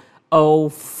go, oh,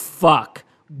 fuck,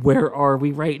 where are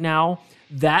we right now?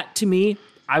 That, to me,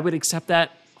 I would accept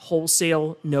that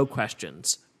wholesale, no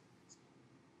questions.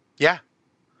 Yeah.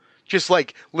 Just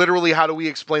like, literally, how do we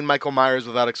explain Michael Myers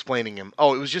without explaining him?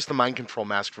 Oh, it was just the mind control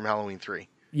mask from Halloween 3.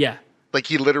 Yeah. Like,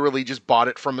 he literally just bought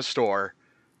it from a store,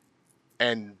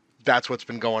 and that's what's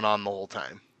been going on the whole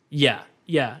time. Yeah.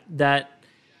 That,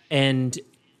 and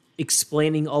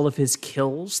explaining all of his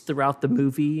kills throughout the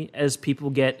movie as people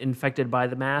get infected by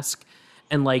the mask.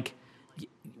 And, like,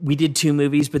 we did 2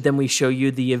 movies, but then we show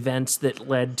you the events that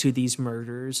led to these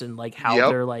murders and, like, how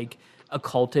they're, like,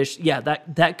 occultish. Yeah,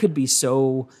 that could be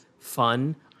so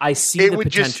fun. I see the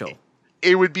potential.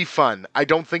 It would be fun. I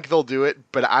don't think they'll do it,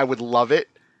 but I would love it.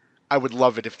 I would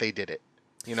love it if they did it.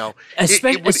 You know,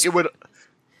 it would.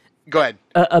 Go ahead.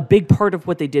 A big part of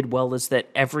what they did well is that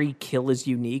every kill is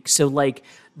unique. So, like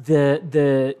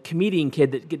the comedian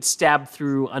kid that gets stabbed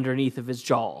through underneath of his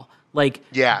jaw, like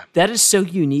that is so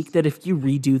unique that if you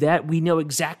redo that, we know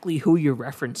exactly who you're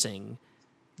referencing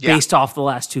based off the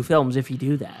last 2 films. If you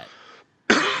do that,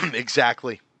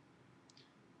 exactly.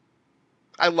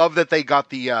 I love that they got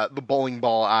the bowling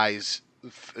ball eyes,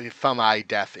 thumb eye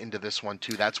death into this one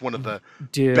too. That's one of the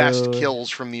best kills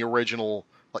from the original,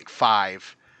 like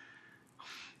 5.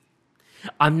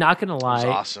 I'm not gonna lie. It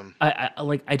was awesome.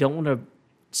 I don't want to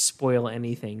spoil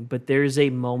anything, but there's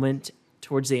a moment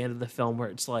towards the end of the film where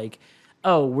it's like,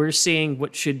 oh, we're seeing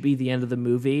what should be the end of the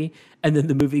movie, and then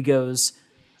the movie goes,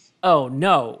 oh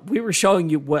no, we were showing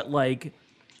you what like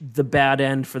the bad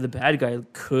end for the bad guy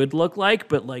could look like,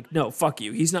 but like, no, fuck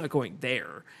you, he's not going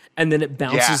there. And then it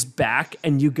bounces back,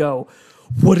 and you go,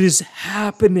 what is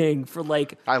happening for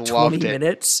like 20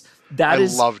 minutes? I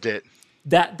loved it.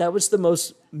 That was the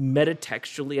most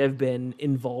metatextually I've been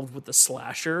involved with the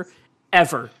slasher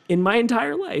ever in my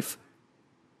entire life.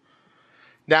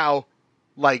 Now,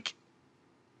 like,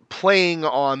 playing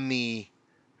on the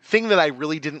thing that I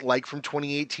really didn't like from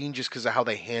 2018 just because of how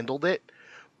they handled it,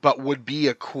 but would be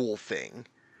a cool thing.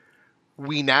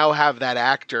 We now have that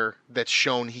actor that's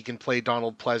shown he can play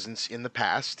Donald Pleasance in the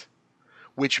past,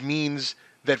 which means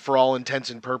that for all intents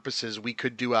and purposes, we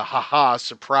could do a haha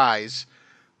surprise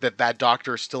that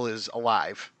doctor still is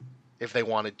alive if they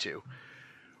wanted to.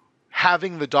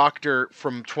 Having the doctor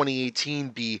from 2018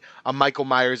 be a Michael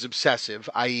Myers obsessive,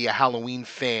 i.e. a Halloween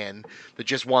fan that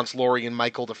just wants Laurie and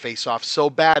Michael to face off so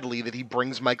badly that he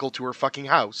brings Michael to her fucking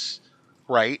house,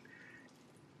 right?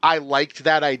 I liked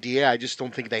that idea. I just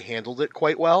don't think they handled it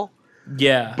quite well.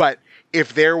 Yeah. But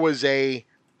if there was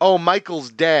Michael's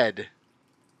dead,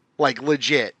 like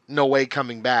legit, no way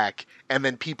coming back, and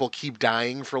then people keep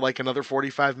dying for like another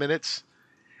 45 minutes,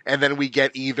 and then we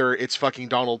get either it's fucking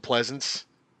Donald Pleasance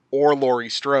or Laurie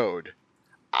Strode,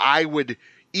 I would,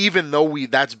 even though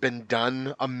that's been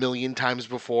done a million times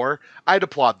before, I'd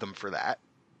applaud them for that.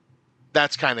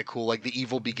 That's kind of cool, like the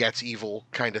evil begets evil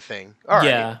kind of thing. All right,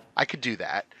 Yeah. I could do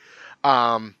that.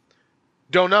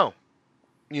 Don't know.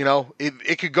 You know,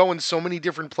 it could go in so many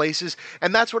different places,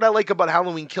 and that's what I like about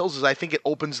Halloween Kills is I think it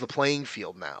opens the playing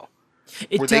field now,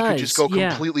 where they could just go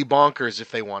completely bonkers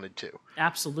if they wanted to.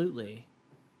 Absolutely.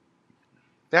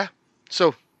 Yeah.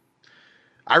 So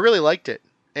I really liked it,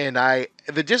 and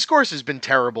the discourse has been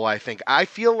terrible. I think I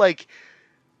feel like,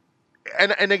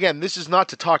 and again, this is not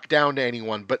to talk down to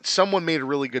anyone, but someone made a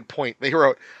really good point. They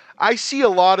wrote, I see a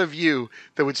lot of you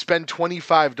that would spend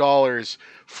 $25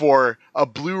 for a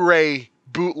Blu-ray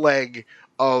bootleg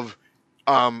of,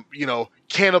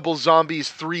 Cannibal Zombies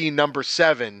 3 number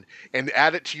 7 and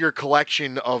add it to your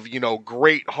collection of,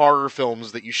 great horror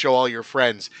films that you show all your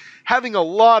friends, having a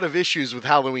lot of issues with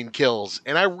Halloween Kills,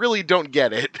 and I really don't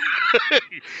get it.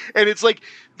 And it's like,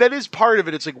 that is part of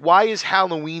it. It's like, why is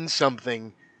Halloween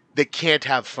something that can't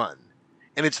have fun?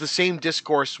 And it's the same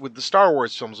discourse with the Star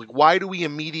Wars films. Like, why do we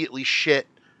immediately shit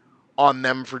on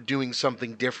them for doing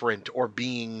something different or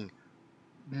being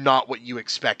not what you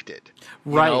expected?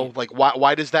 Right. You know? Like,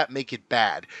 why does that make it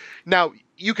bad? Now,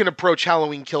 you can approach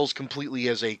Halloween Kills completely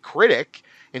as a critic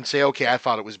and say, okay, I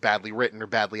thought it was badly written or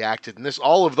badly acted. And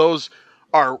all of those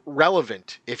are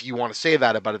relevant if you want to say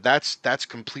that about it. That's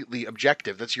completely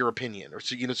objective. That's your opinion.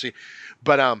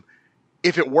 But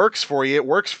if it works for you, it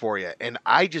works for you. And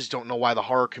I just don't know why the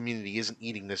horror community isn't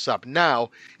eating this up.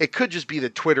 Now, it could just be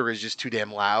that Twitter is just too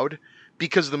damn loud,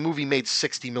 because the movie made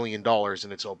 $60 million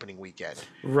in its opening weekend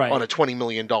on a $20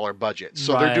 million budget.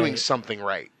 So they're doing something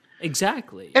right.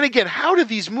 Exactly. And again, how do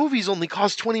these movies only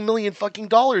cost $20 million fucking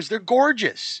dollars? They're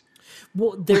gorgeous.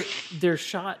 Well, they're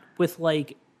shot with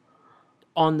like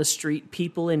on the street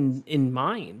people in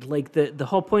mind. Like the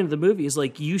whole point of the movie is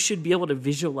like you should be able to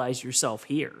visualize yourself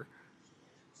here.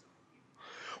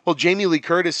 Well, Jamie Lee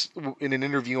Curtis, in an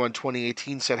interview on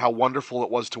 2018, said how wonderful it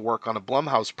was to work on a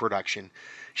Blumhouse production.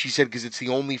 She said because it's the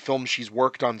only film she's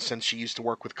worked on since she used to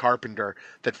work with Carpenter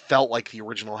that felt like the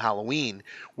original Halloween,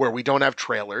 where we don't have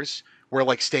trailers. We're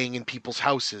like staying in people's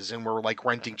houses and we're like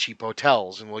renting cheap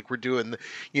hotels and like we're doing,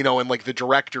 and like the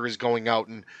director is going out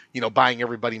and, buying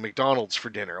everybody McDonald's for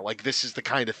dinner. Like this is the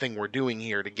kind of thing we're doing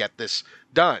here to get this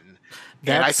done.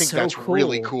 And I think that's cool.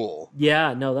 really cool.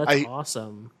 Yeah, no, that's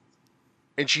awesome.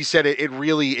 And she said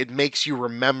it makes you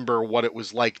remember what it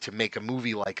was like to make a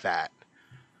movie like that,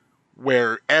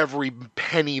 where every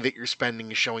penny that you're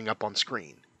spending is showing up on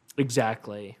screen.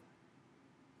 Exactly.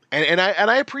 And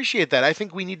I appreciate that. I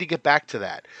think we need to get back to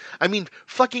that. I mean,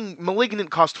 fucking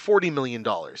Malignant cost $40 million.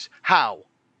 How?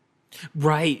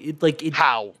 Right.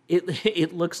 How?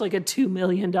 It looks like a $2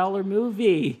 million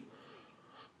movie.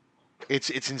 It's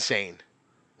insane.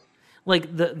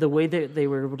 Like the way that they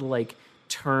were able to like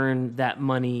turn that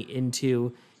money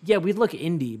into, yeah, we look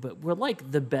indie, but we're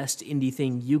like the best indie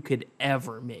thing you could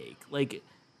ever make. Like,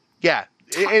 yeah,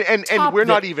 and we're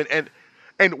not even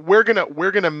and we're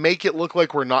gonna make it look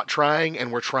like we're not trying,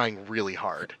 and we're trying really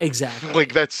hard. Exactly.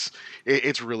 Like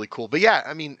it's really cool. But yeah,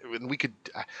 I mean,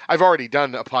 I've already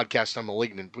done a podcast on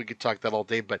Malignant. We could talk that all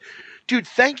day. But dude,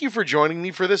 thank you for joining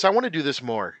me for this. I want to do this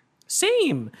more.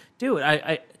 Same, dude.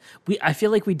 I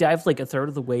feel like we dived like a third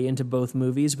of the way into both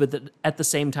movies, but at the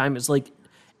same time, it's like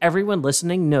everyone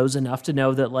listening knows enough to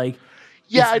know that like,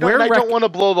 yeah, I don't want to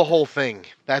blow the whole thing.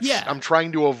 I'm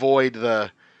trying to avoid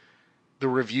the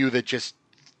review that just,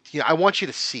 I want you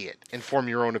to see it and form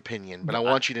your own opinion, but I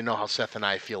want you to know how Seth and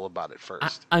I feel about it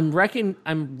first. I'm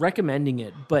recommending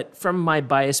it, but from my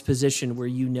biased position where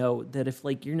you know that if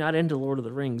like you're not into Lord of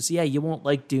the Rings, yeah, you won't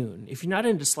like Dune. If you're not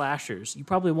into slashers, you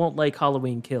probably won't like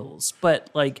Halloween Kills. But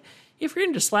like if you're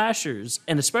into slashers,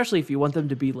 and especially if you want them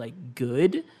to be like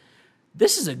good,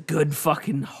 this is a good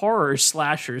fucking horror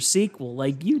slasher sequel.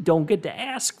 Like you don't get to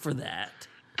ask for that.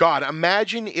 God,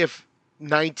 imagine if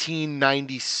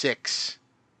 1996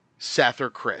 Seth or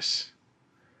Chris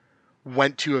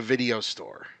went to a video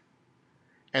store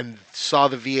and saw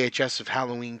the VHS of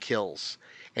Halloween Kills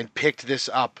and picked this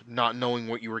up not knowing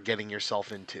what you were getting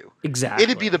yourself into. Exactly.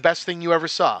 It'd be the best thing you ever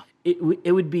saw. It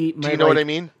would be my, do you know what I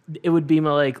mean? It would be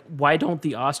my like, why don't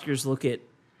the Oscars look at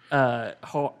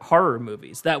horror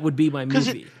movies? That would be my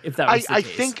movie if that was the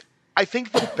case. I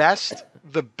think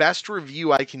the best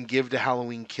review I can give to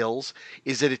Halloween Kills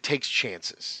is that it takes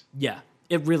chances. Yeah,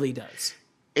 it really does.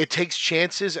 It takes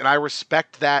chances, and I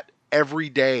respect that every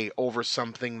day over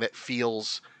something that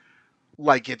feels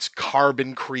like it's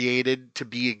carbon created to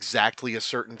be exactly a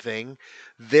certain thing.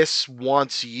 This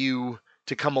wants you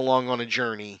to come along on a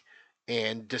journey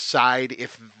and decide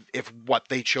if what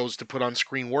they chose to put on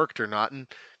screen worked or not. And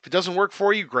if it doesn't work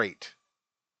for you, great.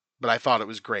 But I thought it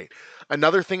was great.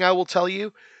 Another thing I will tell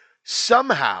you,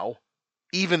 somehow,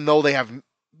 even though they have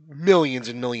millions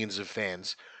and millions of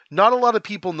fans, not a lot of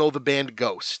people know the band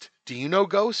Ghost. Do you know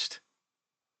Ghost?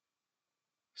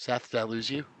 Seth, did I lose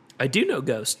you? I do know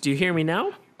Ghost. Do you hear me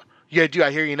now? Yeah, I do.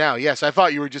 I hear you now. Yes, I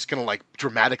thought you were just going to like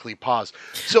dramatically pause.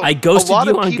 So I ghosted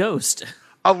you on Ghost.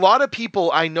 A lot of people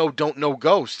I know don't know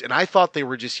Ghost, and I thought they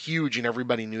were just huge and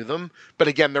everybody knew them. But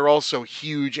again, they're also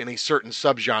huge in a certain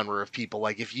subgenre of people.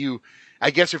 Like I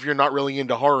guess if you're not really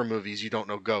into horror movies, you don't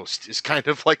know Ghost. Is kind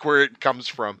of like where it comes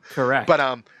from. Correct.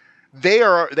 But they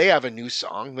have a new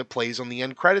song that plays on the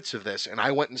end credits of this, and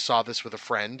I went and saw this with a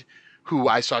friend who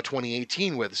I saw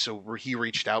 2018 with. So he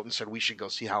reached out and said we should go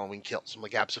see Halloween Kills. I'm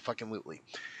like, abso-fucking-lutely.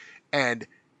 And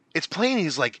it's playing.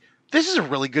 He's like, this is a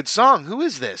really good song. Who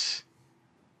is this?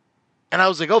 And I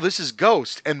was like, oh, this is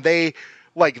Ghost. And they,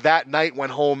 like, that night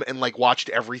went home and, like, watched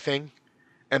everything.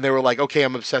 And they were like, okay,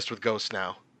 I'm obsessed with Ghost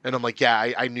now. And I'm like,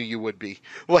 yeah, I knew you would be.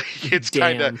 Like, it's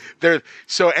kind of there.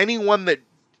 So anyone that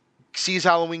sees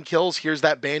Halloween Kills, hears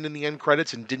that band in the end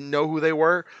credits and didn't know who they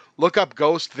were, look up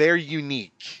Ghost. They're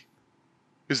unique.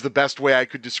 Is the best way I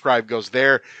could describe Ghost.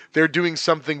 They're doing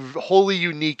something wholly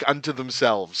unique unto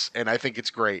themselves. And I think it's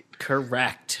great.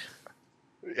 Correct.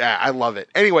 Yeah, I love it.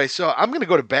 Anyway, so I'm going to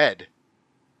go to bed.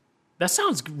 That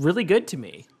sounds really good to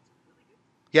me.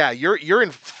 Yeah,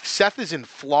 Seth is in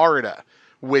Florida,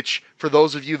 which for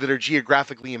those of you that are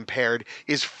geographically impaired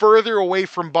is further away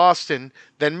from Boston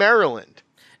than Maryland.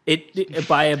 It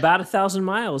by about 1,000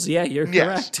 miles. Yeah, you're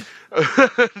correct.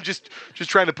 Yes. just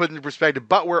trying to put into perspective,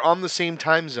 but we're on the same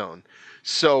time zone.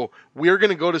 So we're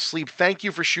going to go to sleep. Thank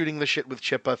you for shooting the shit with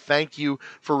Chippa. Thank you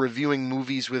for reviewing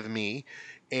movies with me.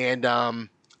 And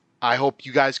I hope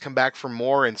you guys come back for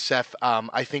more. And Seth,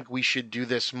 I think we should do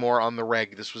this more on the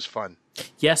reg. This was fun.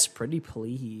 Yes, pretty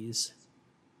please.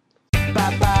 Ba,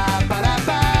 ba, ba, da,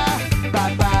 ba.